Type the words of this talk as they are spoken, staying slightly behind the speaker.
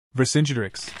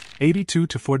Vercingetorix, 82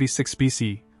 to 46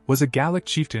 BC, was a Gallic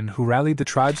chieftain who rallied the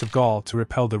tribes of Gaul to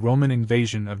repel the Roman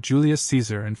invasion of Julius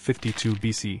Caesar in 52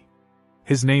 BC.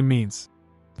 His name means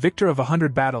victor of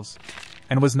 100 battles,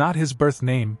 and was not his birth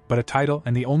name but a title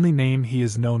and the only name he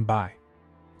is known by.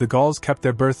 The Gauls kept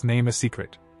their birth name a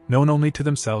secret, known only to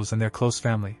themselves and their close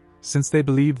family, since they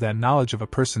believed that knowledge of a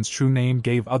person's true name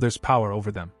gave others power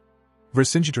over them.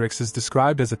 Vercingetorix is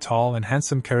described as a tall and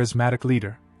handsome charismatic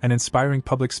leader, an inspiring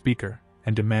public speaker,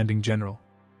 and demanding general.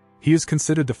 He is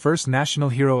considered the first national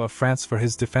hero of France for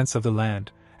his defense of the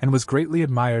land, and was greatly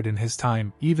admired in his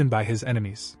time even by his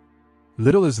enemies.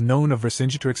 Little is known of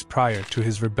Vercingetorix prior to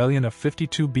his rebellion of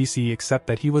 52 BC except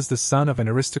that he was the son of an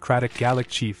aristocratic Gallic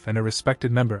chief and a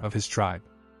respected member of his tribe.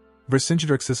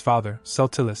 Vercingetorix's father,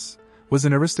 Sultillus, was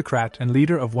an aristocrat and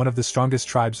leader of one of the strongest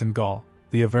tribes in Gaul,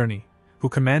 the 𝙎ᴜᴜ, who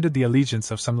commanded the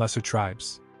allegiance of some lesser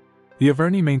tribes. The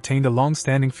𝙎ᴜᴜ maintained a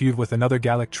long-standing feud with another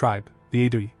Gallic tribe, the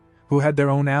𝙎𝙜, who had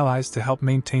their own allies to help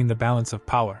maintain the balance of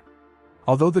power.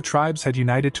 Although the tribes had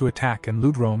united to attack and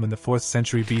loot Rome in the 4th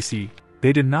century BC,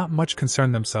 they did not much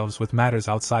concern themselves with matters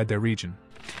outside their region.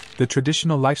 The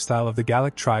traditional lifestyle of the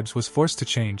Gallic tribes was forced to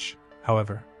change,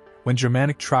 however, when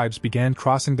Germanic tribes began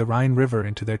crossing the Rhine River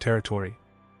into their territory.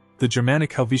 The Germanic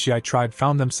𝙎𝙬 tribe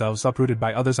found themselves uprooted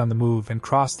by others on the move and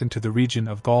crossed into the region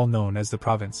of Gaul known as the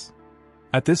province.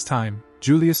 At this time,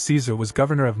 Julius Caesar was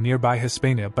governor of nearby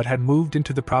Hispania but had moved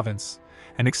into the province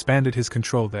and expanded his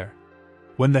control there.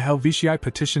 When the 𝙎𝙬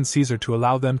petitioned Caesar to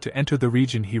allow them to enter the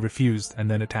region, he refused and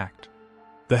then attacked.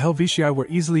 The 𝙎𝙬 were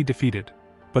easily defeated,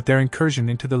 but their incursion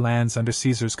into the lands under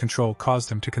Caesar's control caused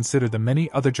him to consider the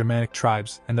many other Germanic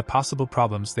tribes and the possible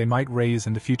problems they might raise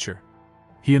in the future.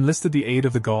 He enlisted the aid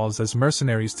of the Gauls as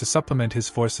mercenaries to supplement his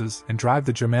forces and drive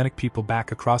the Germanic people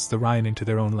back across the Rhine into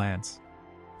their own lands.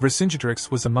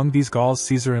 Vercingetorix was among these Gauls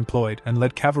Caesar employed and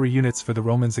led cavalry units for the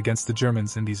Romans against the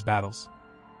Germans in these battles.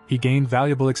 He gained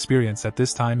valuable experience at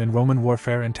this time in Roman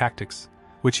warfare and tactics,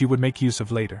 which he would make use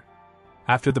of later.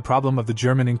 After the problem of the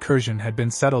German incursion had been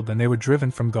settled and they were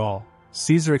driven from Gaul,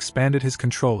 Caesar expanded his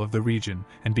control of the region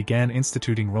and began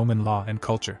instituting Roman law and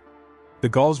culture. The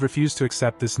Gauls refused to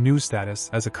accept this new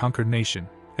status as a conquered nation,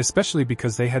 especially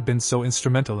because they had been so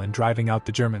instrumental in driving out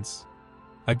the Germans.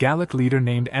 A Gallic leader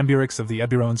named Ambiorix of the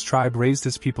Eburones tribe raised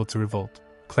his people to revolt,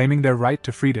 claiming their right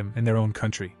to freedom in their own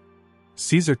country.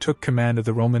 Caesar took command of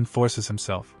the Roman forces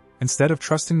himself, instead of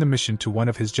trusting the mission to one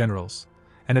of his generals,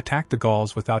 and attacked the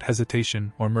Gauls without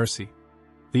hesitation or mercy.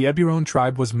 The Eburone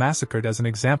tribe was massacred as an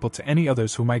example to any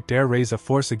others who might dare raise a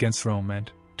force against Rome,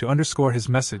 and, to underscore his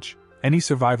message, any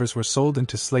survivors were sold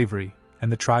into slavery,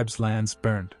 and the tribe's lands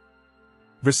burned.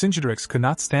 Vercingetorix could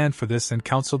not stand for this and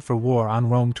counseled for war on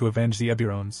Rome to avenge the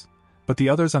Eburones, but the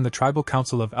others on the tribal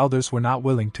council of elders were not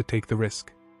willing to take the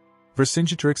risk.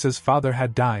 Vercingetorix's father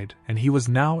had died, and he was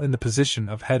now in the position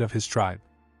of head of his tribe.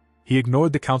 He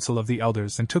ignored the council of the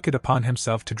elders and took it upon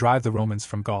himself to drive the Romans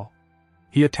from Gaul.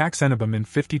 He attacked Cenabum in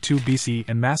 52 BC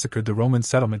and massacred the Roman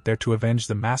settlement there to avenge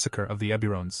the massacre of the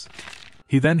Eburones.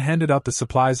 He then handed out the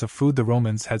supplies of food the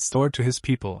Romans had stored to his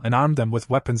people and armed them with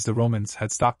weapons the Romans had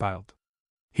stockpiled.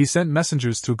 He sent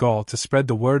messengers through Gaul to spread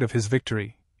the word of his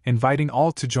victory, inviting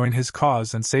all to join his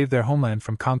cause and save their homeland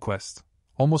from conquest.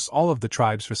 Almost all of the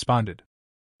tribes responded.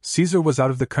 Caesar was out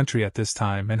of the country at this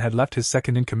time and had left his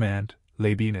second-in-command,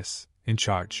 Labienus, in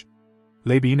charge.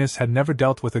 Labienus had never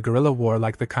dealt with a guerrilla war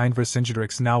like the kind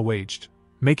Vercingetorix now waged,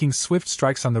 making swift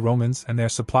strikes on the Romans and their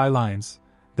supply lines,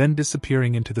 then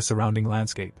disappearing into the surrounding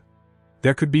landscape.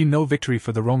 There could be no victory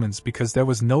for the Romans because there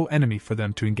was no enemy for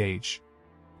them to engage.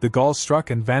 The Gauls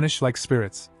struck and vanished like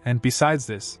spirits, and besides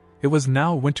this, it was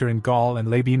now winter in Gaul and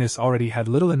Labienus already had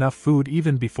little enough food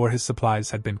even before his supplies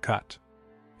had been cut.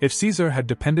 If Caesar had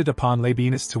depended upon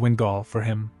Labienus to win Gaul for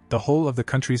him, the whole of the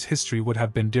country's history would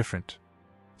have been different.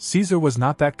 Caesar was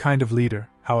not that kind of leader,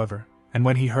 however, and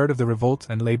when he heard of the revolt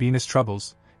and Labienus'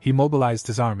 troubles, he mobilized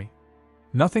his army.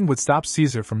 Nothing would stop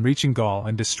Caesar from reaching Gaul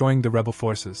and destroying the rebel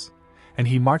forces, and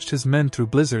he marched his men through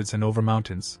blizzards and over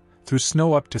mountains, through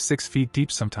snow up to 6 feet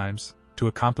deep sometimes, to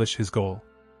accomplish his goal.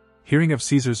 Hearing of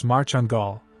Caesar's march on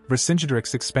Gaul,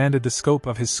 Vercingetorix expanded the scope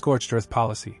of his scorched earth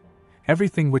policy.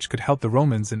 Everything which could help the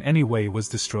Romans in any way was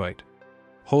destroyed.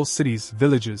 Whole cities,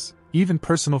 villages, even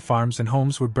personal farms and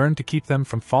homes were burned to keep them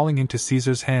from falling into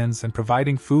Caesar's hands and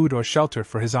providing food or shelter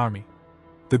for his army.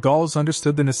 The Gauls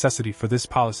understood the necessity for this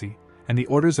policy, and the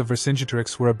orders of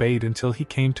Vercingetorix were obeyed until he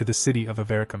came to the city of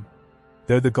𝙎ᴜᴜ.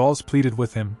 There the Gauls pleaded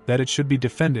with him that it should be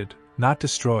defended, not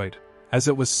destroyed, as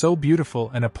it was so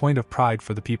beautiful and a point of pride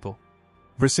for the people.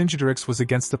 Vercingetorix was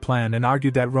against the plan and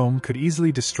argued that Rome could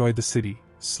easily destroy the city,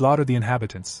 slaughter the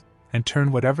inhabitants, and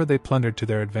turn whatever they plundered to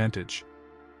their advantage.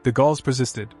 The Gauls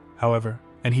persisted, however,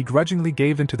 and he grudgingly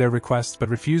gave in to their request but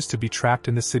refused to be trapped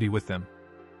in the city with them.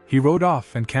 He rode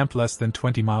off and camped less than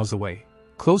 20 miles away,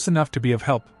 close enough to be of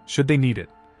help, should they need it,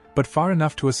 but far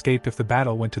enough to escape if the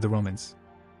battle went to the Romans.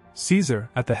 Caesar,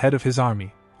 at the head of his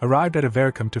army, arrived at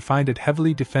𝙎ⴜ to find it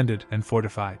heavily defended and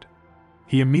fortified.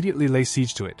 He immediately laid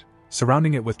siege to it,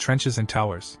 surrounding it with trenches and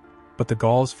towers, but the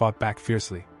Gauls fought back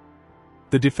fiercely.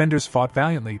 The defenders fought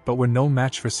valiantly but were no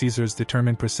match for Caesar's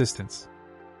determined persistence.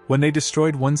 When they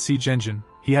destroyed one siege engine,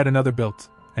 he had another built,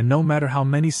 and no matter how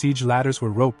many siege ladders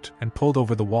were roped and pulled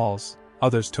over the walls,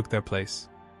 others took their place.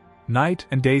 Night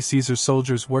and day Caesar's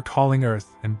soldiers worked hauling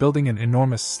earth and building an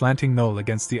enormous slanting knoll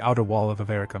against the outer wall of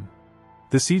𝙎ⴜ.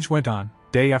 The siege went on,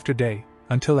 day after day,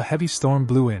 until a heavy storm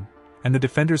blew in, and the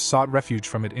defenders sought refuge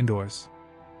from it indoors.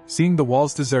 Seeing the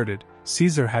walls deserted,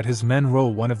 Caesar had his men row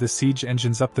one of the siege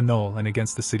engines up the knoll and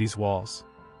against the city's walls.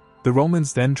 The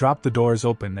Romans then dropped the doors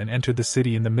open and entered the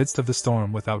city in the midst of the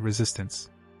storm without resistance.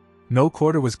 No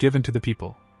quarter was given to the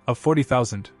people. Of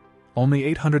 40,000, only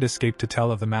 800 escaped to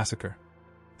tell of the massacre.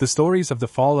 The stories of the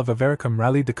fall of 𝙎ⴜ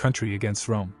rallied the country against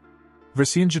Rome.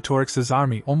 Vercingetorix's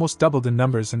army almost doubled in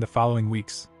numbers in the following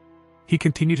weeks. He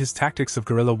continued his tactics of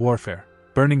guerrilla warfare,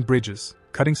 burning bridges,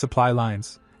 cutting supply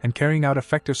lines, and carrying out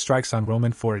effective strikes on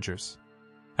Roman foragers.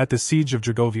 At the siege of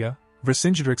Dragovia,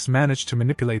 Vercingetorix managed to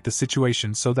manipulate the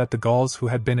situation so that the Gauls who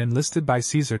had been enlisted by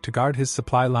Caesar to guard his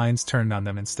supply lines turned on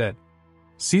them instead.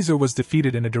 Caesar was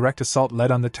defeated in a direct assault led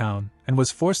on the town and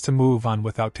was forced to move on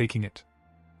without taking it.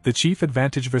 The chief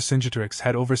advantage Vercingetorix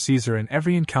had over Caesar in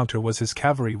every encounter was his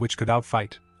cavalry, which could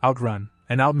outfight, outrun,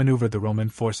 and outmaneuver the Roman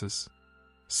forces.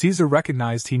 Caesar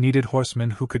recognized he needed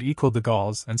horsemen who could equal the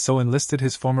Gauls and so enlisted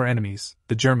his former enemies,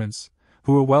 the Germans,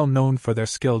 who were well known for their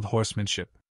skilled horsemanship.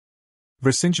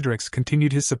 Vercingetorix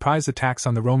continued his surprise attacks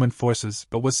on the Roman forces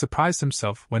but was surprised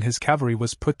himself when his cavalry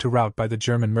was put to rout by the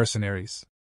German mercenaries.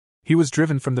 He was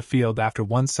driven from the field after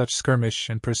one such skirmish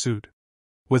and pursued.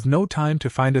 With no time to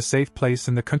find a safe place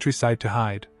in the countryside to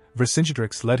hide,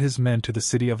 Vercingetorix led his men to the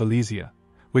city of Alesia,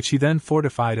 which he then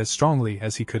fortified as strongly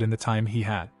as he could in the time he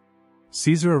had.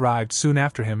 Caesar arrived soon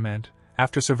after him and,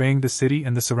 after surveying the city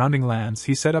and the surrounding lands,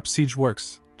 he set up siege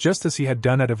works, just as he had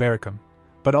done at 𝙎ⴜ,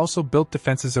 but also built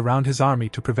defenses around his army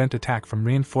to prevent attack from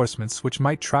reinforcements which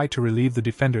might try to relieve the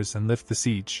defenders and lift the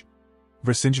siege.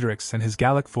 Vercingetorix and his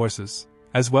Gallic forces,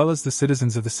 as well as the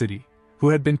citizens of the city, who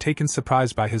had been taken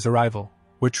surprise by his arrival,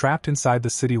 were trapped inside the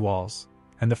city walls,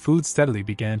 and the food steadily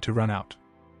began to run out.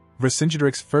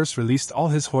 Vercingetorix first released all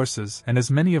his horses and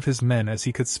as many of his men as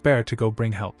he could spare to go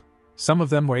bring help. Some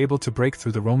of them were able to break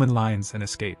through the Roman lines and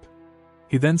escape.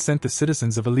 He then sent the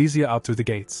citizens of Alesia out through the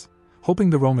gates,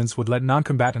 hoping the Romans would let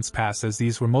non-combatants pass, as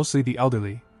these were mostly the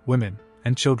elderly, women,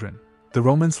 and children. The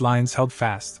Romans' lines held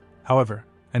fast, however,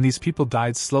 and these people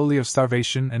died slowly of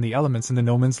starvation and the elements in the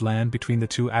no man's land between the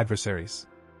two adversaries.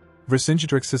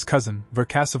 Vercingetorix's cousin,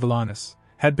 Vercingetorix,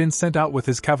 had been sent out with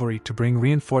his cavalry to bring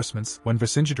reinforcements when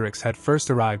Vercingetorix had first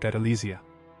arrived at Alesia.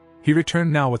 He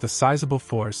returned now with a sizable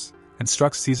force and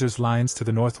struck Caesar's lines to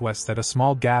the northwest at a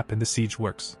small gap in the siege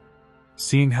works.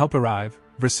 Seeing help arrive,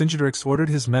 Vercingetorix ordered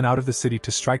his men out of the city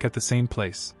to strike at the same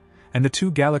place, and the two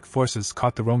Gallic forces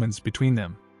caught the Romans between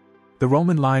them. The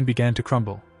Roman line began to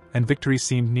crumble, and victory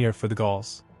seemed near for the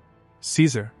Gauls.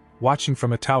 Caesar, watching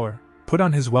from a tower, put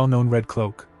on his well-known red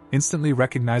cloak, instantly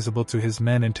recognizable to his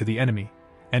men and to the enemy,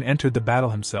 and entered the battle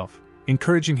himself,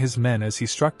 encouraging his men as he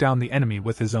struck down the enemy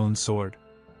with his own sword.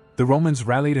 The Romans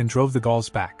rallied and drove the Gauls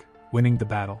back, winning the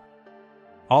battle.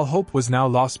 All hope was now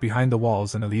lost behind the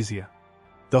walls in Alesia.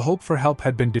 The hope for help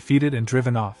had been defeated and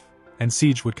driven off, and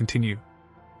siege would continue.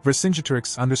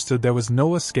 Vercingetorix understood there was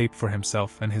no escape for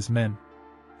himself and his men.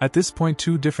 At this point,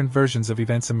 two different versions of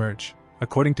events emerge.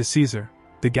 According to Caesar,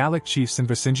 the Gallic chiefs in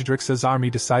Vercingetorix's army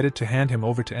decided to hand him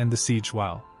over to end the siege,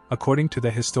 while, according to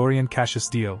the historian Cassius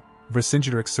Dio,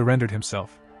 Vercingetorix surrendered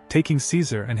himself, taking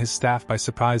Caesar and his staff by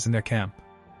surprise in their camp.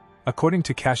 According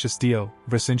to Cassius Dio,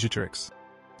 Vercingetorix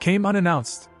came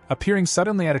unannounced, appearing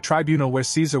suddenly at a tribunal where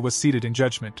Caesar was seated in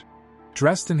judgment.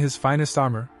 Dressed in his finest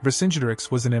armor,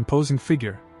 Vercingetorix was an imposing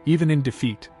figure, even in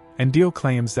defeat, and Dio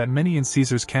claims that many in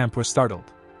Caesar's camp were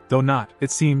startled, though not,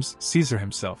 it seems, Caesar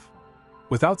himself.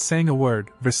 Without saying a word,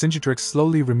 Vercingetorix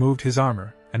slowly removed his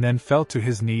armor, and then fell to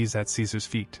his knees at Caesar's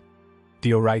feet.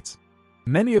 Dio writes,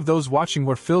 "Many of those watching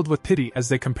were filled with pity as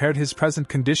they compared his present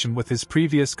condition with his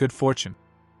previous good fortune.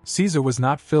 Caesar was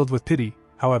not filled with pity,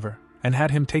 however, and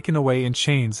had him taken away in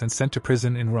chains and sent to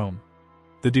prison in Rome.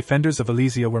 The defenders of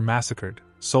Alesia were massacred,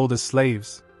 sold as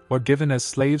slaves, or given as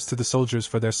slaves to the soldiers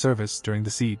for their service during the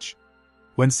siege."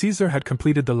 When Caesar had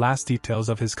completed the last details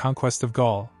of his conquest of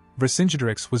Gaul,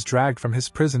 Vercingetorix was dragged from his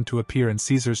prison to appear in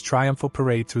Caesar's triumphal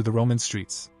parade through the Roman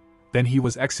streets. Then he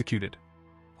was executed.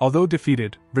 Although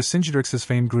defeated, Vercingetorix's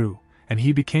fame grew, and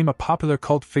he became a popular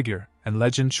cult figure and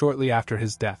legend shortly after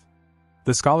his death.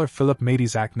 The scholar Philip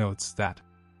Matyzak notes that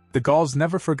the Gauls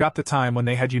never forgot the time when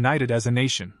they had united as a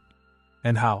nation,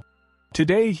 and how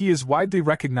today he is widely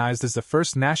recognized as the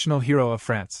first national hero of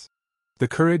France. The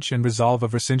courage and resolve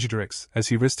of Vercingetorix, as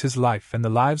he risked his life and the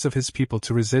lives of his people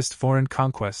to resist foreign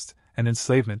conquest and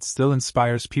enslavement, still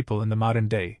inspires people in the modern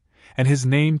day, and his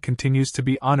name continues to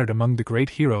be honored among the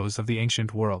great heroes of the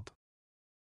ancient world.